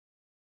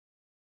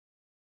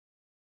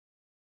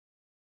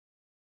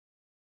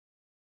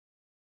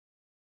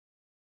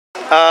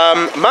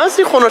מה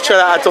הזיכרונות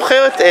שלה? את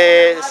זוכרת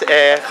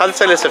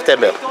 11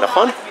 לספטמבר,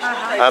 נכון?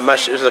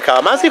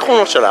 מה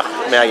הזיכרונות שלך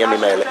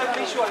מהימים האלה?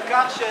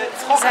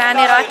 זה היה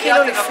נראה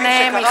כאילו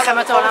לפני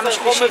מלחמת העולם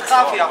השלישית.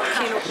 כאילו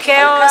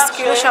כאוס,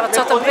 כאילו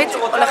שארצות הברית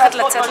הולכת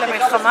לצאת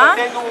למלחמה.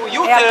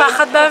 היה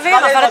פחד באוויר,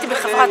 עבדתי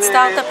בחברת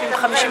סטארט-אפ עם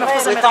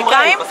 50%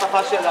 אמריקאים.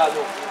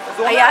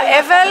 היה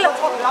אבל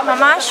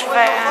ממש,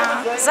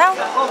 וזהו.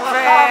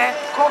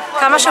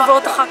 וכמה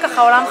שבועות אחר כך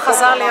העולם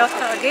חזר להיות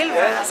כרגיל,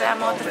 וזה היה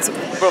מאוד עצוב.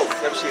 בואו,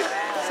 נמשיך.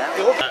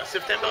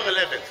 ספטמבר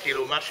 11,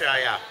 כאילו, מה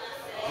שהיה.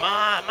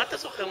 מה אתה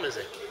זוכר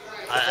מזה?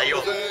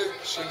 היום.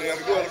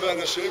 שנהרגו הרבה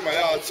אנשים,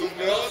 היה עצוב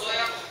מאוד.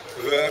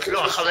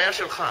 לא, החוויה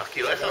שלך,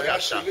 כאילו, איך הרגשת?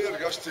 החוויה שלי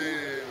הרגשתי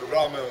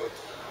רע מאוד.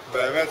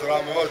 באמת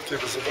רע מאוד, כי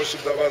בסופו של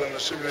דבר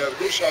אנשים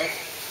נהרגו שם.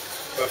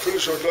 ואפילו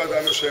שעוד לא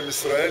ידענו שהם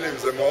ישראלים,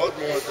 זה מאוד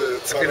מאוד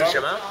צרה. אפילו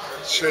שמה?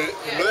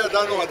 שלא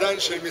ידענו עדיין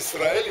שהם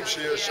ישראלים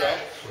שיש שם,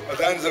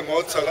 עדיין זה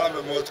מאוד צרה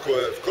ומאוד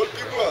כואב. כל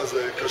פיגוע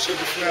זה קשה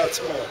בפני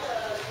עצמו,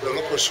 זה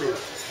לא פשוט.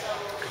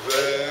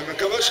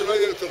 ומקווה שלא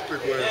יהיה יותר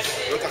פיגועים,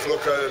 בטח לא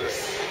כאלה.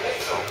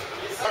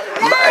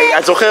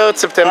 את זוכרת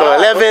ספטמבר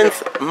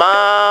 11,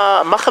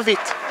 מה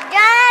חווית?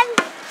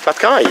 בת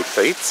כמה היית?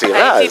 היית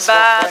צעירה. הייתי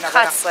בת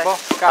 11.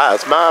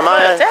 אז מה... לא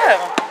יותר.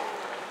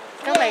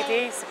 כמה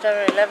הייתי?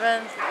 ספטמבר 11.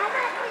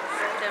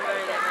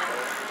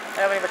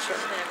 היום אני בת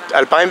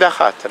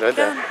 2001, אני לא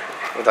יודע.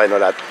 עדיין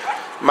נולד.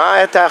 מה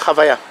הייתה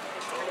החוויה?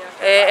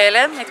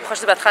 אלם, הייתי חושבת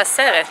שזה בהתחלה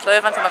סרט, לא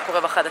הבנתי מה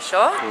קורה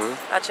בחדשות,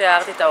 עד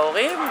שהערתי את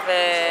ההורים,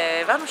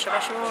 והבנו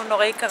שמשהו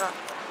נוראי קרה.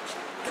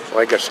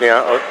 רגע,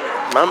 שנייה,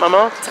 מה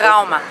אמרת?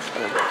 טראומה.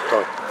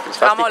 טוב,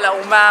 טראומה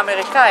לאומה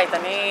האמריקאית,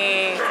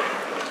 אני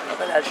לא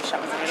גדלתי שם,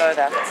 אז אני לא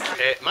יודעת.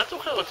 מה את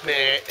זוכרת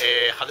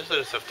מ-11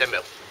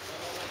 לספטמבר?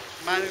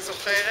 מה אני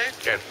זוכרת?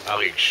 כן,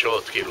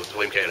 הרגשות, כאילו,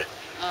 דברים כאלה.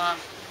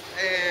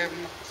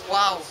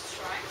 וואו,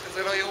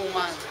 זה לא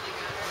יאומן,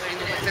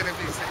 ראינו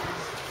בטלוויזיה.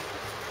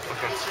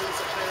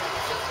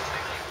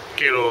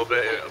 כאילו,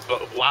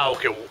 וואו,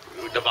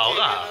 דבר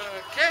רע.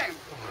 כן,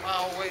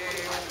 וואו,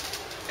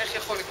 איך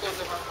יכול לקרות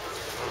דבר?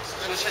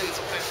 זה מה שאני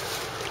זוכרת.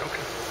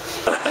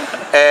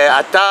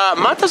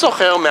 מה אתה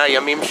זוכר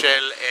מהימים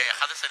של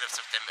 11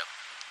 לספטמבר?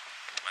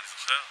 מה אני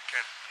זוכר? כן.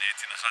 אני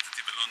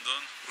נחתתי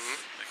בלונדון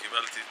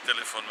וקיבלתי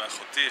טלפון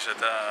מאחותי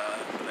שהייתה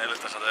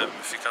מנהלת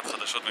מפיקת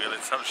חדשות בגלי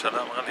צה"ל,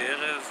 שאלה, אמרה לי,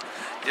 ארז,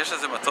 יש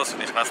איזה מטוס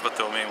שנכנס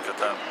בתאומים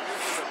קטן.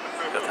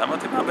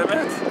 אמרתי, מה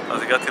באמת?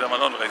 אז הגעתי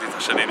למלון וראיתי את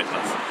השני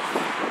נכנס.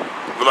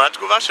 ומה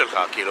התגובה שלך?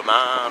 כאילו,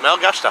 מה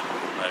הרגשת?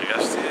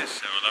 הרגשתי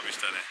שהעולם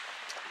משתנה.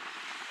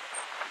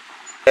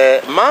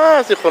 מה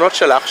הזיכרונות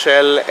שלך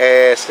של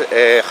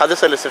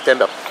 11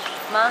 לספטמבר?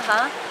 מה?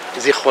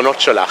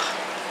 זיכרונות שלך.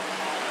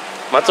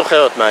 מה את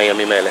זוכרת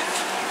מהימים האלה?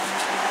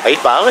 היית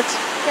בארץ?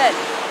 כן,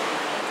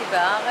 הייתי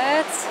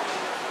בארץ.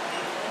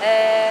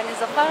 אני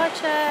זוכרת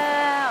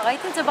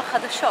שראיתי את זה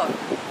בחדשות.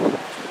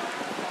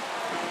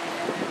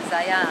 זה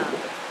היה...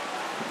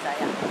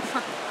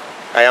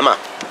 היה מה?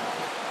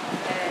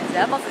 זה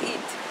היה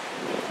מבעית.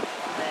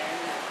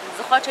 אני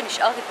זוכרת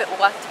שנשארתי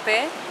פעורת פה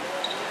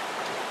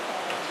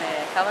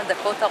כמה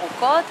דקות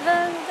ארוכות,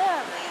 ואני יודע,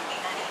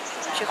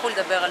 המשיכו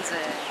לדבר על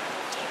זה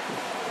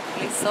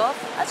בלי סוף,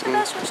 עד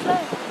שבאשהו שלהם.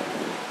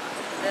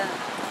 אתה יודע,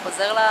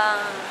 חוזר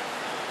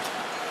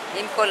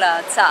עם כל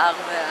הצער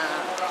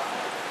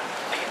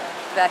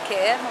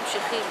והכאב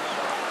ממשיכים.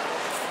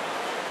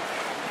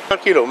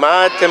 כאילו,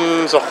 מה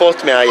אתם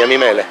זוכרות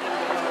מהימים האלה?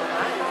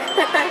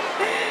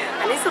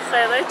 אני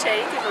זוכרת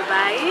שהייתי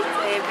בבית,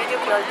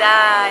 בדיוק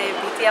נולדה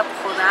ביתי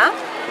הבכורה,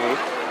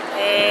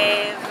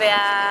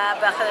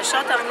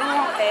 ובחדשות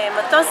אמרו,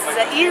 מטוס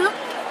זעיר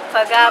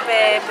פגע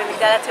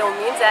במגדל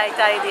התאומים, זו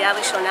הייתה הידיעה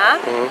הראשונה.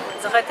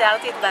 זוכרת,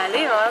 תיארתי את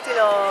בעלי ואמרתי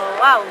לו,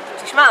 וואו,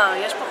 תשמע,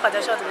 יש פה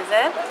חדשות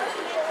וזה.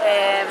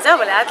 וזהו,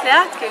 ולאט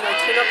לאט, כאילו,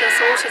 התחילו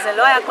פרסומים שזה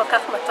לא היה כל כך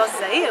מטוס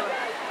זעיר.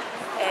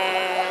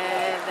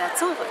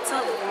 ועצוב,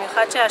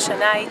 במיוחד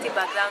שהשנה הייתי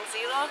בגראונד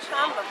זירו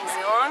שם,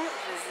 במוזיאון,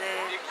 וזה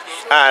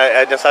פשוט...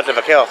 נסעת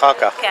לבקר אחר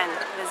כך? כן,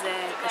 וזה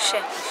קשה.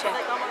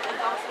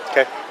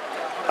 כן.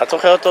 את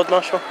זוכרת עוד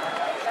משהו?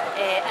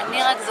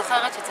 אני רק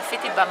זוכרת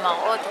שצפיתי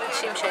במראות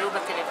הקשים שהיו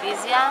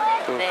בטלוויזיה,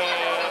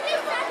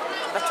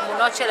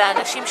 בתמונות של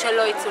האנשים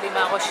שלא יצאו לי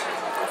מהראש,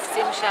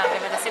 קופצים שם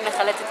ומנסים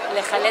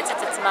לחלץ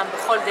את עצמם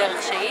בכל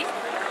דרך שהיא.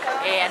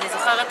 אני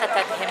זוכרת את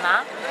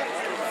התדהמה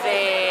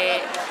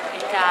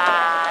ואת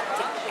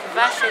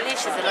התקווה שלי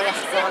שזה לא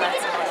יחזור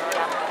לעצמו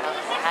לעולם.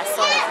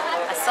 האסון הזה,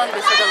 אסון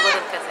בסדר גודל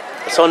כזה.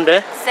 אסון ב?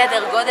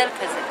 סדר גודל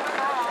כזה.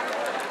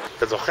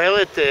 אתה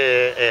זוכר את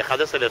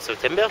 11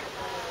 לספטמבר?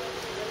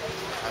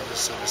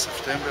 11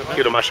 בספטמבר?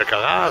 כאילו מה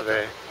שקרה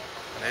ו...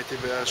 אני הייתי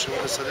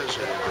בשירות הסדיר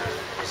שלי.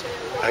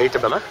 היית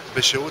במה?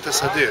 בשירות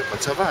הסדיר,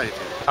 בצבא הייתי.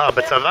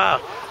 בצבא?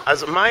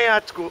 אז מה היה,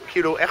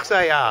 כאילו, איך זה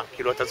היה?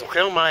 כאילו, אתה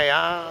זוכר מה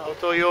היה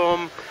אותו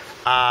יום?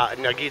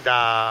 נגיד,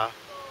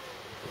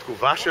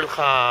 התגובה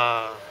שלך?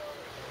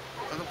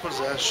 קודם כל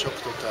זה היה שוק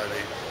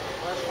טוטלי.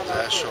 זה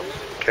היה שוק.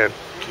 כן.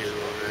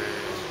 כאילו,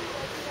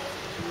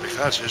 בכלל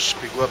בכלל שיש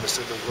פיגוע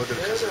בסדר גודל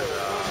כזה,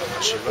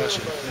 החשיבה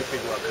שלפני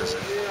פיגוע כזה,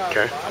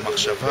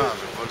 המחשבה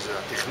וכל זה,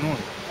 התכנון,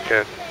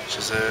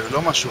 שזה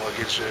לא משהו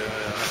רגיל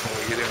שאנחנו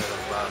רגילים אליו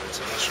בארץ,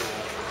 זה משהו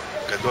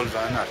גדול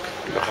וענק.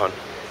 נכון.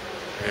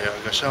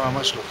 הרגשה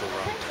ממש לא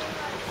טובה.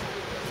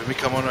 ומי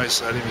כמונו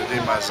הישראלים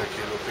יודעים מה זה,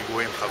 כאילו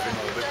פיגועים, חווינו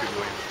הרבה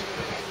פיגועים.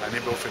 אני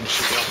באופן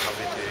אישי גם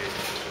חוויתי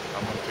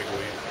המון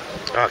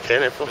פיגועים.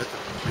 כן, איפה?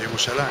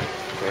 בירושלים.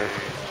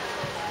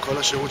 כל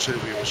השירות שלי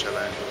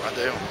בירושלים, עד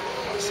היום.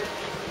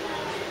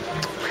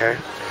 אוקיי.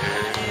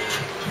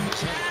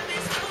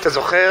 אתה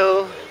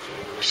זוכר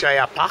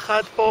שהיה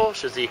פחד פה,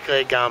 שזה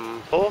יקרה גם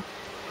פה?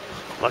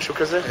 משהו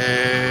כזה?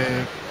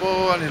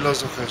 פה אני לא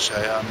זוכר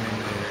שהיה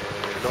מין...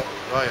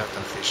 לא היה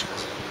תרחיש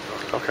כזה.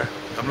 אוקיי.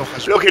 גם לא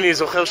חשוב. לא, כי אני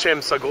זוכר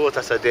שהם סגרו את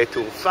השדה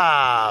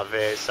תעופה,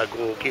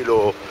 וסגרו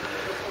כאילו...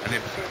 אני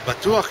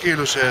בטוח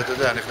כאילו שאתה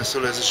יודע, נכנסו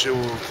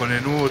לאיזשהו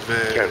כוננות,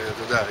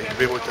 ואתה יודע,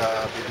 הגבירו את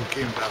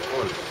הבידוקים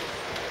והכל.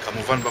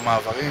 כמובן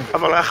במעברים.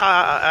 אבל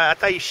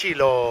אתה אישי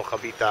לא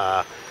חווית...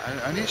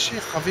 אני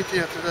אישי חוויתי,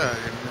 אתה יודע,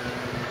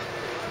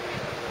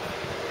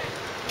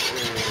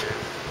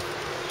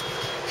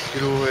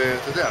 כאילו,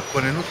 אתה יודע,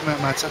 כוננות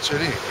מהצד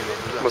שלי.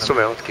 מה זאת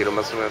אומרת? כאילו,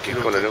 מה זאת אומרת?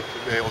 כוננות?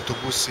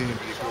 באוטובוסים,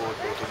 בדיקות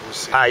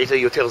באוטובוסים. היית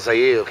יותר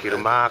זהיר, כאילו,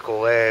 מה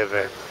קורה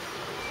ו...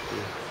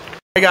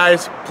 Hey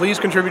guys, please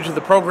contribute to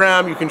the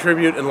program. You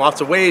contribute in lots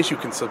of ways. You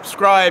can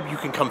subscribe. You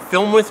can come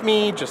film with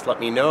me. Just let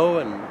me know,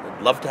 and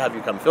I'd love to have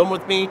you come film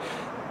with me.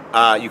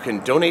 You can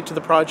donate to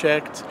the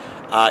project.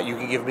 You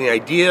can give me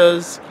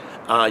ideas.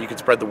 You can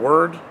spread the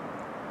word.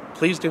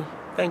 Please do.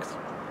 Thanks.